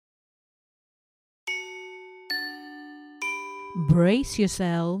Brace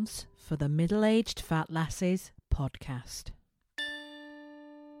yourselves for the Middle-Aged Fat Lasses podcast.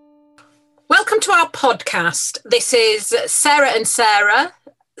 Welcome to our podcast. This is Sarah and Sarah,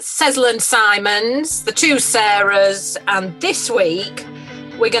 Sezl Simons, the two Sarahs, and this week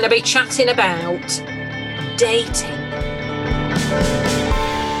we're going to be chatting about dating.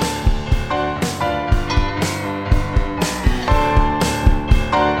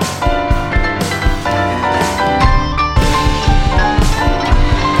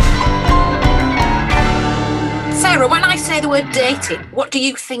 Sarah, when I say the word dating, what do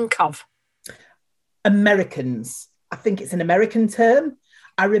you think of? Americans. I think it's an American term.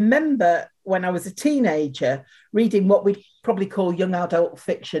 I remember when I was a teenager reading what we'd probably call young adult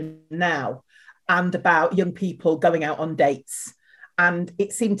fiction now, and about young people going out on dates. And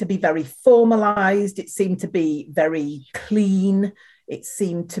it seemed to be very formalized. It seemed to be very clean. It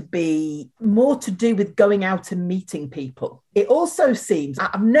seemed to be more to do with going out and meeting people. It also seems,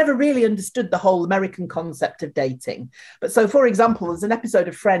 I've never really understood the whole American concept of dating. But so, for example, there's an episode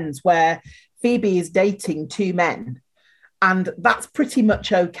of Friends where Phoebe is dating two men, and that's pretty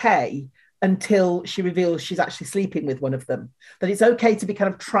much okay until she reveals she's actually sleeping with one of them. That it's okay to be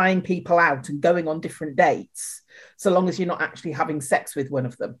kind of trying people out and going on different dates, so long as you're not actually having sex with one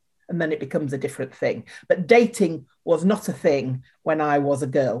of them. And then it becomes a different thing. But dating was not a thing when I was a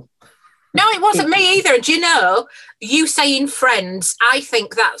girl. No, it wasn't me either. And do you know, you saying Friends, I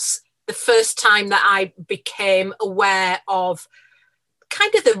think that's the first time that I became aware of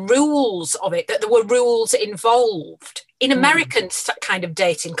kind of the rules of it, that there were rules involved in American kind of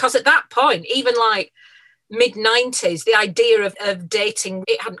dating. Because at that point, even like mid-90s, the idea of dating,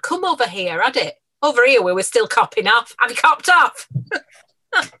 it hadn't come over here, had it? Over here, we were still copping off. Have you copped off?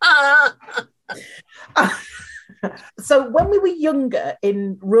 So when we were younger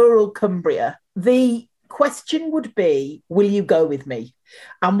in rural Cumbria, the question would be, will you go with me?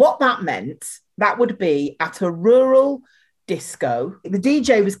 And what that meant, that would be at a rural disco. The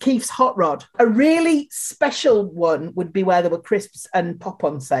DJ was Keith's Hot Rod. A really special one would be where there were crisps and pop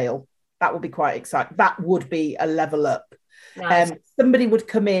on sale. That would be quite exciting. That would be a level up. Nice. Somebody would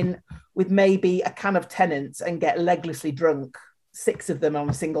come in with maybe a can of Tennent's and get leglessly drunk, 6 of them on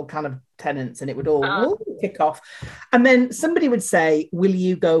a single can of Tennent's, and it would all kick off. And then somebody would say, will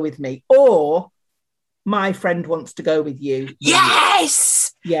you go with me? Or my friend wants to go with you.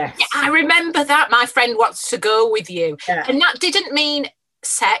 Yes! Yes. Yeah, I remember that. My friend wants to go with you. Yeah. And that didn't mean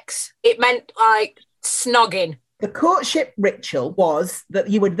sex. It meant like snogging. The courtship ritual was that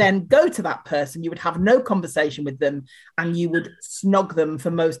you would then go to that person, you would have no conversation with them, and you would snog them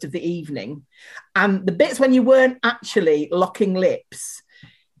for most of the evening. And the bits when you weren't actually locking lips,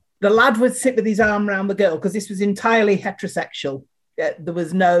 the lad would sit with his arm around the girl, because this was entirely heterosexual. There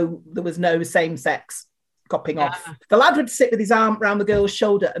was no same sex copping off. The lad would sit with his arm around the girl's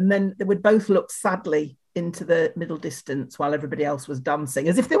shoulder, and then they would both look sadly into the middle distance while everybody else was dancing,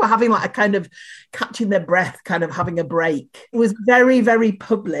 as if they were having like a kind of catching their breath, kind of having a break. It was very, very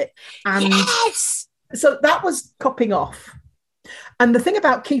public. And yes! So that was copping off. And the thing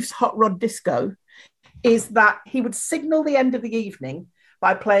about Keith's Hot Rod Disco is that he would signal the end of the evening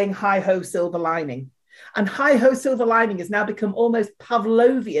by playing Hi Ho Silver Lining. And Hi Ho Silver Lining has now become almost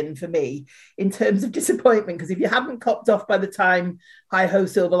Pavlovian for me in terms of disappointment, because if you hadn't copped off by the time Hi Ho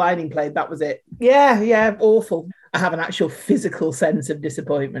Silver Lining played, that was it. Yeah, awful. I have an actual physical sense of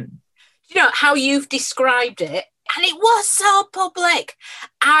disappointment. You know how you've described it, and it was so public.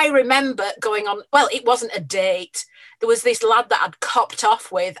 I remember going on, well, it wasn't a date. There was this lad that I'd copped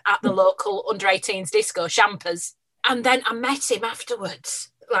off with at the local under-18s disco, Champers. And then I met him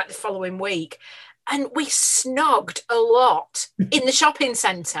afterwards, like the following week. And we snogged a lot in the shopping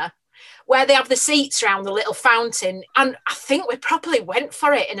centre where they have the seats around the little fountain. And I think we properly went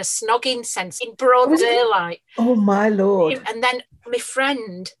for it in a snogging sense in broad daylight. Oh, my Lord. And then my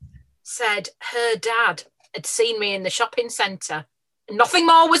friend said her dad had seen me in the shopping centre. Nothing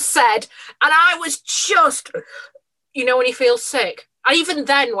more was said. And I was just, you know, when you feel sick. And even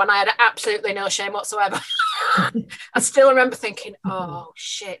then, when I had absolutely no shame whatsoever, I still remember thinking, oh,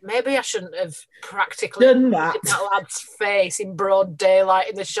 shit, maybe I shouldn't have practically done that lad's face in broad daylight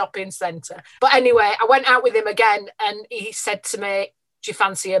in the shopping centre. But anyway, I went out with him again, and he said to me, do you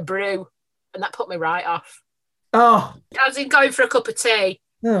fancy a brew? And that put me right off. Oh. I was going for a cup of tea.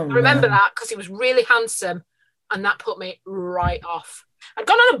 Oh, I remember that because he was really handsome, and that put me right off. I'd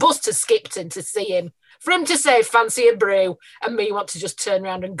gone on a bus to Skipton to see him, for him to say fancy a brew and me want to just turn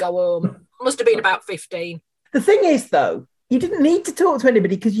around and go home. I must have been about 15. The thing is, though, You didn't need to talk to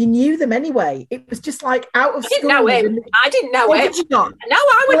anybody because you knew them anyway. It was just like out of school. I didn't know him. No,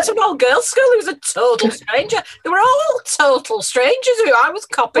 I went to an all-girls school. He was a total stranger. They were all total strangers who I was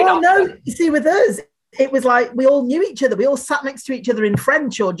copying off. No, you see, with us, it was like we all knew each other. We all sat next to each other in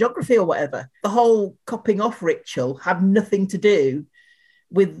French or geography or whatever. The whole copying off ritual had nothing to do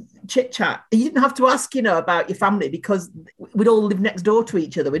with chit-chat. You didn't have to ask, about your family because we'd all lived next door to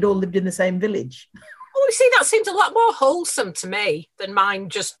each other. We'd all lived in the same village. Oh, you see, that seems a lot more wholesome to me than mine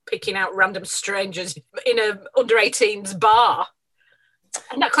just picking out random strangers in a under-18s bar.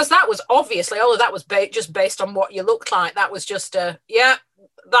 And because that was obviously, all of that was just based on what you looked like. That was just that'll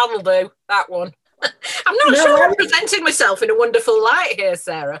do, that one. I'm not sure I'm presenting myself in a wonderful light here,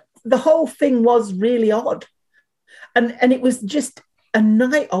 Sarah. The whole thing was really odd. And it was just a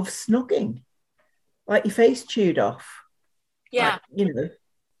night of snogging. Like your face chewed off. Yeah. Like,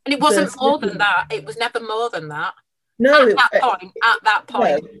 and it wasn't more than that. It was never more than that. No. At that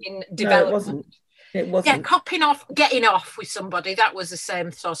point in development. It wasn't. Yeah, copying off, getting off with somebody, that was the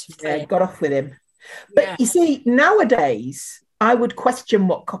same sort of thing. Yeah, got off with him. But you see, nowadays, I would question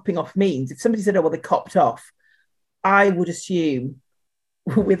what copping off means. If somebody said, they copped off, I would assume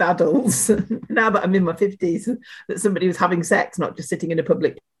with adults, now that I'm in my 50s, that somebody was having sex, not just sitting in a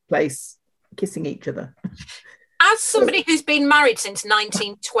public place kissing each other. As somebody who's been married since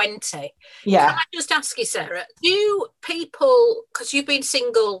 1920, can I just ask you, Sarah, do people, because you've been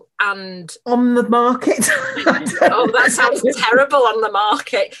single and... On the market? Oh, that sounds terrible, on the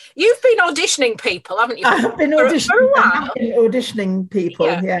market. You've been auditioning people, haven't you? I have been auditioning people,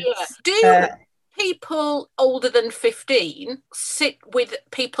 yes. Yeah. Do people older than 15 sit with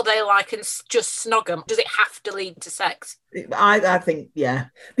people they like and just snog them? Does it have to lead to sex? I think, yeah.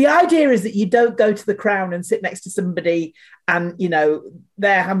 The idea is that you don't go to the Crown and sit next to somebody and,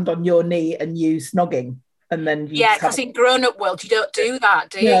 their hand on your knee and you snogging. And then because in grown-up world, you don't do that,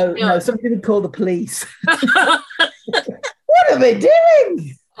 do you? No, somebody would call the police. What are they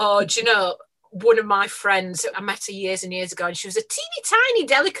doing? Oh, do you know, one of my friends, I met her years and years ago, and she was a teeny tiny,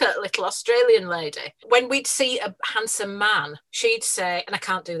 delicate little Australian lady. When we'd see a handsome man, she'd say, and I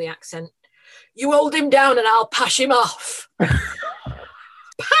can't do the accent, "You hold him down and I'll pash him off."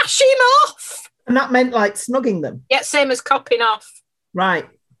 Pash him off! And that meant like snogging them? Yeah, same as copping off. Right.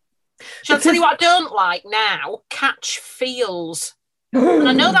 Shall I tell you what I don't like now? Catch feels. And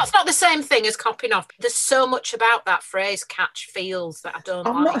I know that's not the same thing as copping off. There's so much about that phrase, catch feels, that I don't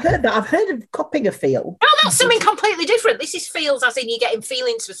like. I've not heard that. I've heard of copping a feel. No, that's something completely different. This is feels as in you're getting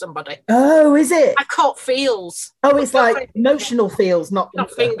feelings for somebody. Oh, is it? I caught feels. Oh, it's like emotional feels, not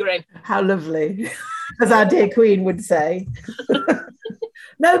fingering. How lovely. As our dear Queen would say.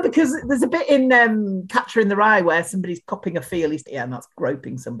 No, because there's a bit in Catcher in the Rye where somebody's copping a feel. And that's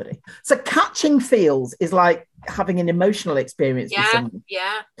groping somebody. So catching feels is like having an emotional experience with someone.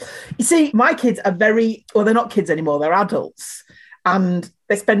 Yeah. You see, my kids are they're not kids anymore, they're adults. And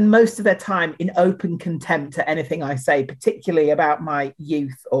they spend most of their time in open contempt at anything I say, particularly about my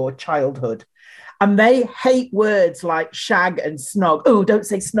youth or childhood. And they hate words like shag and snog. Oh, don't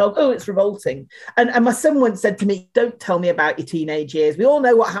say snog. Oh, it's revolting. And my son once said to me, "Don't tell me about your teenage years. We all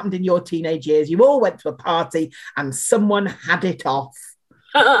know what happened in your teenage years. You all went to a party and someone had it off."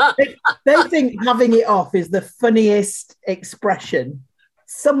 They think having it off is the funniest expression.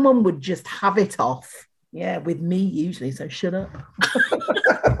 Someone would just have it off. Yeah, with me usually, so shut up.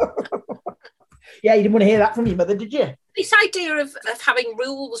 Yeah, you didn't want to hear that from your mother, did you? This idea of having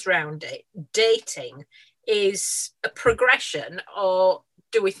rules around it, dating, is a progression, or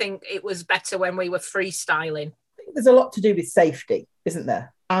do we think it was better when we were freestyling? I think there's a lot to do with safety, isn't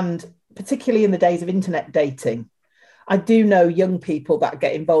there? And particularly in the days of internet dating, I do know young people that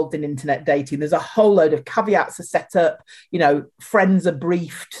get involved in internet dating. There's a whole load of caveats are set up. Friends are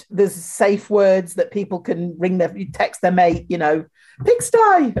briefed. There's safe words that people can text their mate,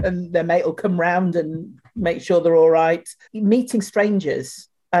 pigsty, and their mate will come round and make sure they're all right. Meeting strangers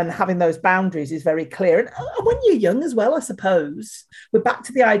and having those boundaries is very clear. And when you're young as well, I suppose, we're back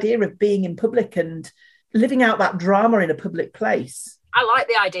to the idea of being in public and living out that drama in a public place. I like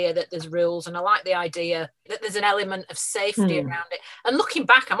the idea that there's rules, and I like the idea that there's an element of safety around it. And looking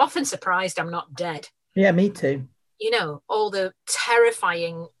back, I'm often surprised I'm not dead. Yeah, me too. All the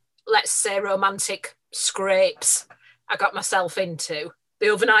terrifying, let's say, romantic scrapes I got myself into, the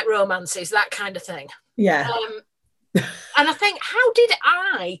overnight romances, that kind of thing. Yeah. And I think, how did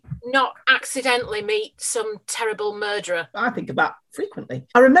I not accidentally meet some terrible murderer? I think about frequently.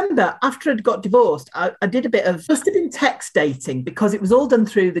 I remember after I'd got divorced, I did a bit of, must have been text dating, because it was all done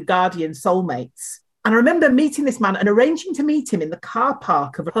through the Guardian Soulmates. And I remember meeting this man and arranging to meet him in the car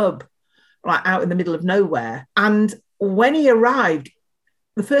park of a pub, like out in the middle of nowhere. And when he arrived,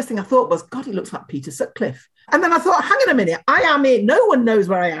 the first thing I thought was, God, he looks like Peter Sutcliffe. And then I thought, hang on a minute, I am in, no one knows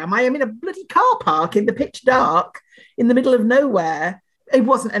where I am. I am in a bloody car park in the pitch dark in the middle of nowhere. It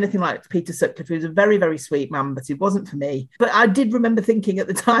wasn't anything like Peter Sutcliffe. He was a very, very sweet man, but it wasn't for me. But I did remember thinking at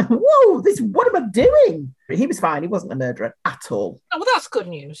the time, whoa, what am I doing? He was fine. He wasn't a murderer at all. Oh, well, that's good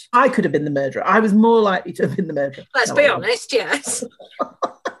news. I could have been the murderer. I was more likely to have been the murderer. Let's be honest, yes.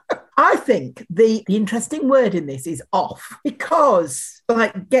 I think the interesting word in this is off, because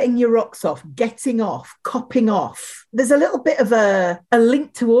like getting your rocks off, getting off, copping off, there's a little bit of a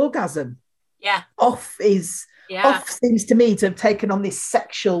link to orgasm. Yeah. Off seems to me to have taken on this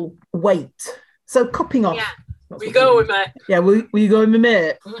sexual weight. So copping off. Yeah. Will you go with me? Yeah, will you go with me,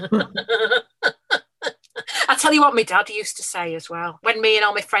 mate? I tell you what my dad used to say as well. When me and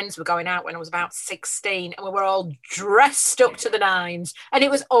all my friends were going out when I was about 16 and we were all dressed up to the nines and it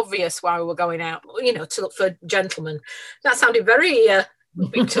was obvious why we were going out, you know, to look for gentlemen. That sounded very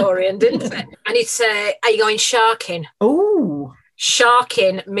Victorian, didn't it? And he'd say, are you going sharking? Oh.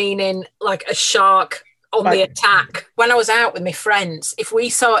 Sharking meaning like a shark on the attack. When I was out with my friends, if we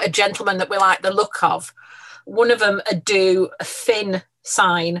saw a gentleman that we liked the look of, one of them would do a fin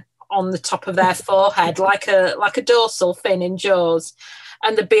sign on the top of their forehead, like a dorsal fin in Jaws,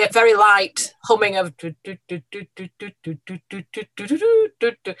 and there'd be a very light humming of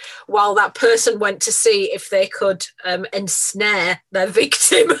while that person went to see if they could ensnare their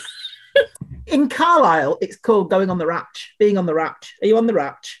victim. In Carlisle, it's called going on the ratch, being on the ratch. Are you on the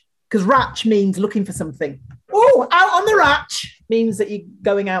ratch? Because ratch means looking for something. Oh, out on the ratch means that you're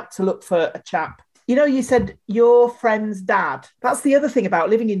going out to look for a chap. You know, you said your friend's dad. That's the other thing about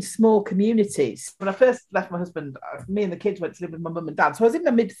living in small communities. When I first left my husband, me and the kids went to live with my mum and dad. So I was in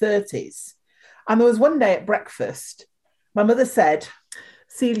my mid-30s. And there was one day at breakfast, my mother said,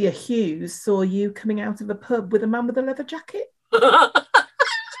 Celia Hughes saw you coming out of a pub with a man with a leather jacket.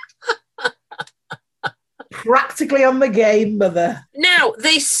 Practically on the game, mother. Now,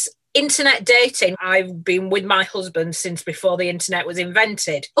 this internet dating, I've been with my husband since before the internet was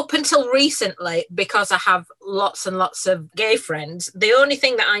invented. Up until recently, because I have lots and lots of gay friends, the only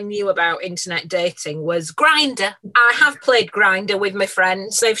thing that I knew about internet dating was Grindr. I have played Grindr with my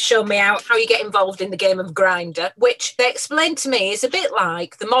friends. They've shown me out how you get involved in the game of Grindr, which they explained to me is a bit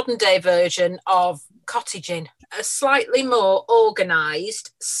like the modern day version of cottaging. A slightly more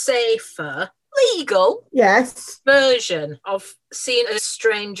organised, safer, legal version of seeing a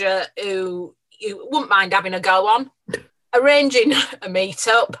stranger who you wouldn't mind having a go on, arranging a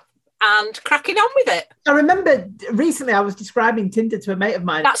meet-up and cracking on with it. I remember recently I was describing Tinder to a mate of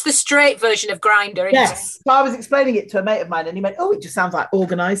mine. That's the straight version of Grindr, isn't it? So I was explaining it to a mate of mine and he went, oh, it just sounds like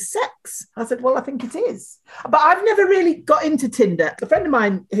organised sex. I said, well, I think it is. But I've never really got into Tinder. A friend of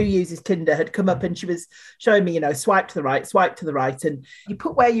mine who uses Tinder had come up and she was showing me, you know, swipe to the right, and you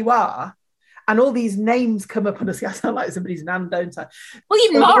put where you are, and all these names come up, and I sound like somebody's nan, don't I? Well,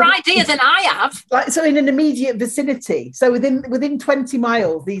 you've more idea than I have. Like, so in an immediate vicinity. So within 20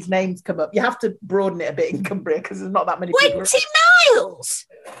 miles, these names come up. You have to broaden it a bit in Cumbria because there's not that many 20 people. miles?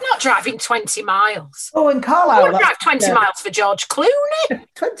 I'm not driving 20 miles. Oh, in Carlisle. I wouldn't drive 20 miles for George Clooney.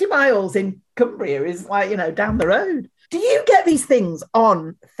 20 miles in Cumbria is like, you know, down the road. Do you get these things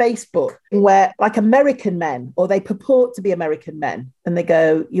on Facebook where like American men, or they purport to be American men, and they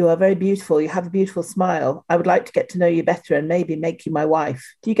go, you are very beautiful, you have a beautiful smile, I would like to get to know you better and maybe make you my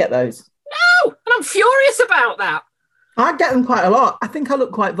wife? Do you get those? No, and I'm furious about that. I get them quite a lot. I think I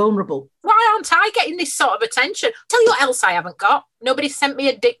look quite vulnerable. Why aren't I getting this sort of attention? Tell you what else I haven't got. Nobody sent me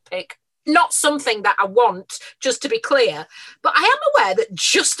a dick pic. Not something that I want, just to be clear. But I am aware that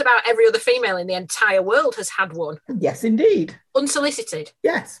just about every other female in the entire world has had one. Yes, indeed. Unsolicited.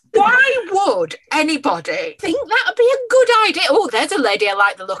 Yes. Why would anybody think that would be a good idea? Oh, there's a lady I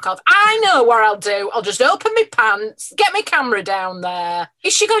like the look of. I know what I'll do. I'll just open my pants, get my camera down there.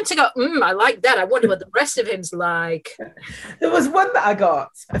 Is she going to go, I like that. I wonder what the rest of him's like. There was one that I got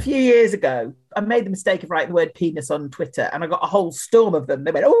a few years ago. I made the mistake of writing the word penis on Twitter and I got a whole storm of them.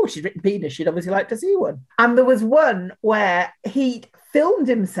 They went, oh, she's written penis. She'd obviously like to see one. And there was one where he filmed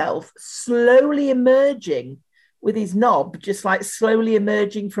himself slowly emerging with his knob, just like slowly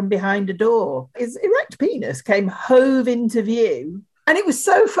emerging from behind a door. His erect penis came hove into view. And it was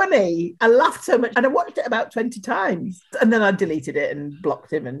so funny. I laughed so much. And I watched it about 20 times. And then I deleted it and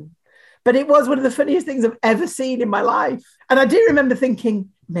blocked him. But it was one of the funniest things I've ever seen in my life. And I do remember thinking,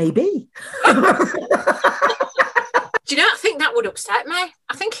 maybe. Do you not think that would upset me?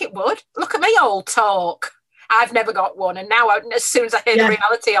 I think it would. Look at me all talk. I've never got one. And now, as soon as I hear the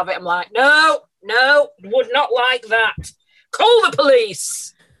reality of it, I'm like, no, would not like that. Call the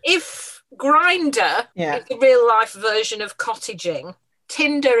police. If Grindr is the real life version of cottaging.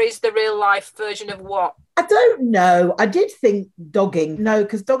 Tinder is the real life version of what? I don't know. I did think dogging. No,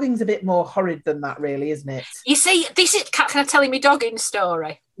 because dogging's a bit more horrid than that, really, isn't it? You see, this is kind of telling me dogging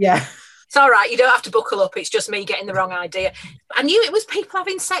story. Yeah. It's all right. You don't have to buckle up. It's just me getting the wrong idea. I knew it was people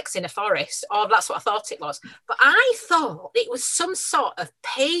having sex in a forest, or that's what I thought it was. But I thought it was some sort of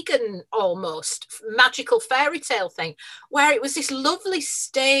pagan, almost magical fairy tale thing, where it was this lovely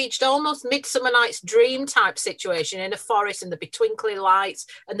staged, almost Midsummer Night's Dream type situation in a forest, and there'd be twinkly lights,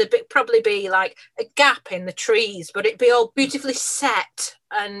 and there'd probably be like a gap in the trees, but it'd be all beautifully set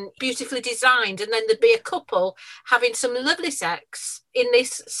and beautifully designed, and then there'd be a couple having some lovely sex in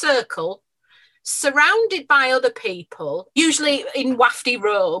this circle, surrounded by other people, usually in wafty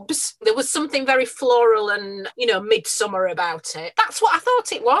robes. There was something very floral and, midsummer about it. That's what I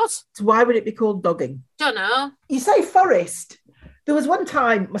thought it was. So why would it be called dogging? Don't know. You say forest. There was one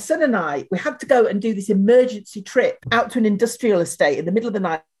time, my son and I, we had to go and do this emergency trip out to an industrial estate in the middle of the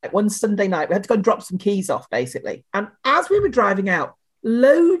night, one Sunday night. We had to go and drop some keys off, basically. And as we were driving out,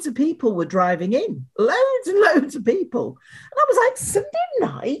 loads of people were driving in. Loads and loads of people. And I was like, Sunday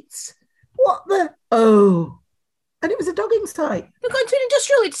night? What the? Oh. And it was a dogging site. We're going to an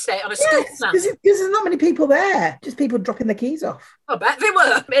industrial estate on a school night. Because there's not many people there. Just people dropping their keys off. I bet they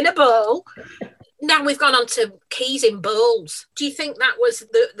were, in a bowl. Now we've gone on to keys in bowls. Do you think that was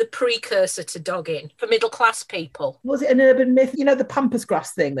the precursor to dogging for middle class people? Was it an urban myth? You know, the pampas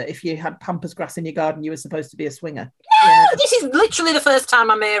grass thing, that if you had pampas grass in your garden, you were supposed to be a swinger? No, this is literally the first time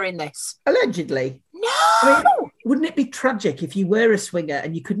I'm hearing this. Allegedly. No! I mean, wouldn't it be tragic if you were a swinger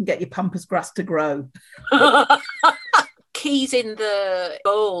and you couldn't get your pampas grass to grow? Keys in the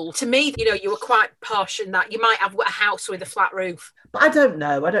bowl. To me, you were quite posh and that you might have a house with a flat roof. But I don't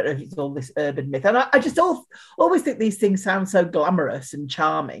know if it's all this urban myth. And I just always think these things sound so glamorous and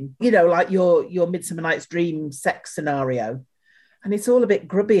charming, like your Midsummer Night's Dream sex scenario. And it's all a bit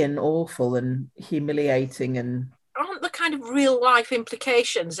grubby and awful and humiliating. And aren't the kind of real life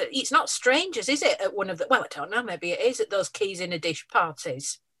implications? It's not strangers, is it? At one of the, well, I don't know, maybe it is at those keys in a dish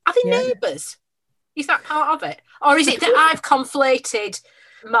parties. Are they neighbours? Is that part of it? Or is it that I've conflated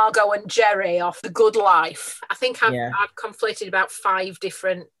Margot and Jerry off The Good Life? I think I've conflated about 5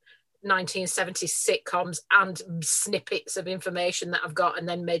 different 1970s sitcoms and snippets of information that I've got and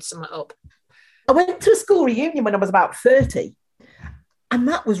then made something up. I went to a school reunion when I was about 30, and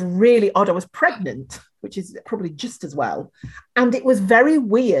that was really odd. I was pregnant, which is probably just as well. And it was very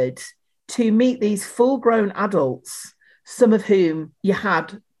weird to meet these full-grown adults, some of whom you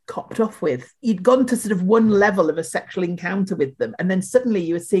had copped off with. You'd gone to sort of one level of a sexual encounter with them, and then suddenly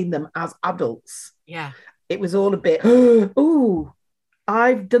you were seeing them as adults. Yeah. It was all a bit, ooh,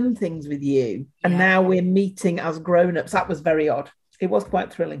 I've done things with you, and now we're meeting as grown-ups. That was very odd. It was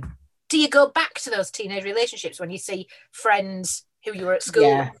quite thrilling. Do you go back to those teenage relationships when you see friends who you were at school?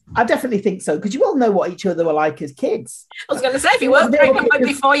 Yeah, I definitely think so, because you all know what each other were like as kids. I was going to say, if you weren't pregnant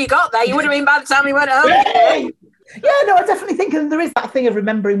before you got there, you would have been by the time you went home. Hey! Yeah, no, I definitely think there is that thing of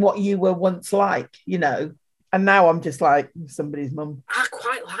remembering what you were once like, and now I'm just like somebody's mum. I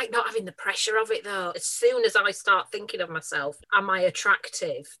quite like not having the pressure of it, though. As soon as I start thinking of myself, am I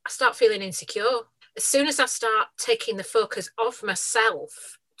attractive? I start feeling insecure. As soon as I start taking the focus off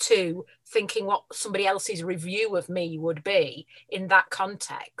myself to thinking what somebody else's review of me would be in that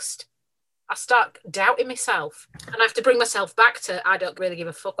context, I start doubting myself, and I have to bring myself back to, I don't really give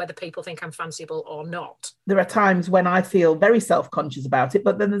a fuck whether people think I'm fanciable or not. There are times when I feel very self-conscious about it,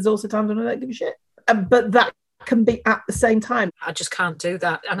 but then there's also times when I don't give a shit. But that can be at the same time. I just can't do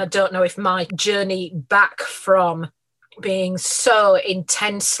that. And I don't know if my journey back from being so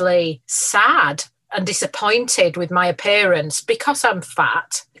intensely sad and disappointed with my appearance because I'm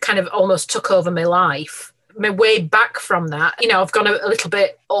fat kind of almost took over my life. My way back from that, I've gone a little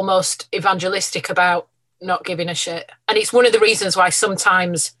bit almost evangelistic about not giving a shit. And it's one of the reasons why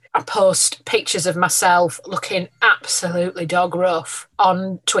sometimes I post pictures of myself looking absolutely dog rough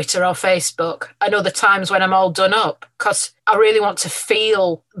on Twitter or Facebook, and other times when I'm all done up, because I really want to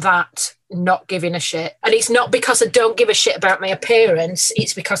feel that not giving a shit. And it's not because I don't give a shit about my appearance,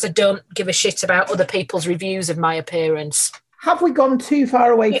 it's because I don't give a shit about other people's reviews of my appeance. Have we gone too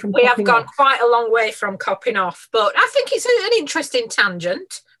far away from We have gone off? quite a long way from copping off, but I think it's an interesting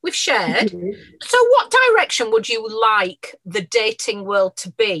tangent we've shared. Mm-hmm. So what direction would you like the dating world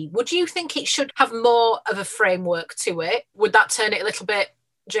to be? Would you think it should have more of a framework to it? Would that turn it a little bit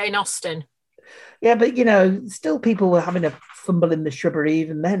Jane Austen? Yeah, but, still people were having a fumble in the shrubbery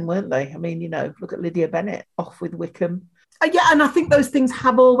even then, weren't they? I mean, look at Lydia Bennet, off with Wickham. Yeah, and I think those things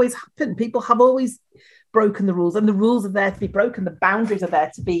have always happened. People have always broken the rules, and the rules are there to be broken. The boundaries are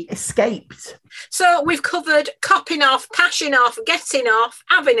there to be escaped. So we've covered copping off, pashing off, getting off,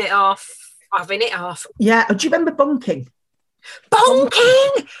 having it off. Yeah. Do you remember bunking?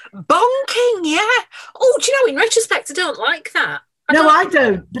 Bonking, yeah. Oh, do you know, in retrospect, I don't like that. I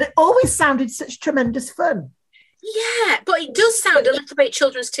don't. But it always sounded such tremendous fun. Yeah, but it does sound a little bit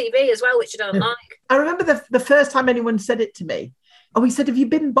children's TV as well, which I don't like. I remember the first time anyone said it to me. Oh, he said, have you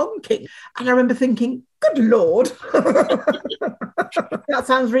been bonking? And I remember thinking, good Lord. That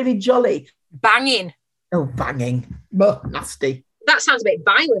sounds really jolly. Banging. Oh, banging. Oh, nasty. That sounds a bit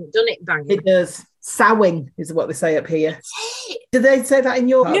violent, doesn't it, banging? It does. Sowing is what they say up here. Do they say that in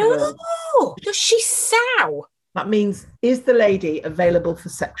your world? No. Does she sow? That means, is the lady available for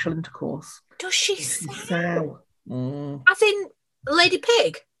sexual intercourse? Does she sow? Sow. As in Lady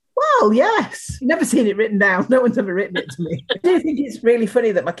Pig? Well, yes. Never seen it written down. No one's ever written it to me. I do think it's really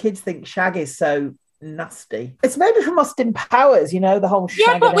funny that my kids think shag is so nasty. It's maybe from Austin Powers, the whole shag.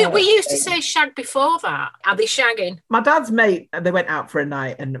 Yeah, but we used to say shag before that. Are they shagging? My dad's mate, they went out for a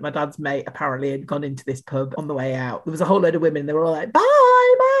night, and my dad's mate apparently had gone into this pub on the way out. There was a whole load of women. They were all like,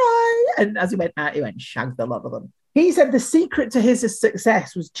 bye, bye. And as he went out, he went and shagged a lot of them. He said the secret to his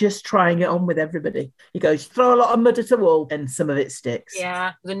success was just trying it on with everybody. He goes, throw a lot of mud at a wall and some of it sticks.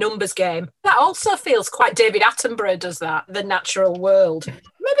 Yeah, the numbers game. That also feels quite David Attenborough does that, the natural world.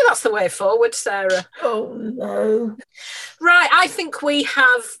 Maybe that's the way forward, Sarah. Oh, no. Right, I think we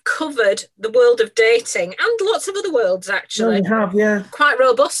have covered the world of dating and lots of other worlds, actually. Oh, we have, yeah. Quite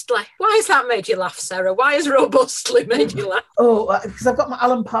robustly. Why has that made you laugh, Sarah? Why has robustly made you laugh? Oh, because I've got my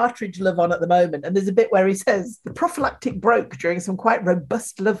Alan Partridge love on at the moment, and there's a bit where he says the prophylactic broke during some quite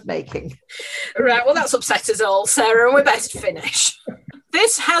robust lovemaking. Right, well, that's upset us all, Sarah, and we best finish.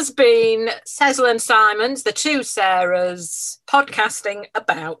 This has been Sezl Simons, the two Sarahs, podcasting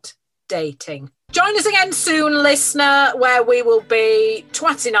about dating. Join us again soon, listener, where we will be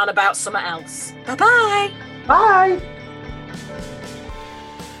twatting on about something else. Bye-bye. Bye.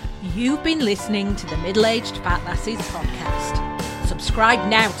 You've been listening to the Middle-Aged Fat Lassies podcast. Subscribe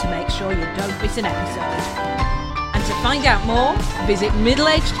now to make sure you don't miss an episode. And to find out more, visit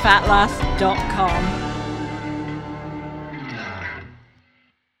middleagedfatlass.com.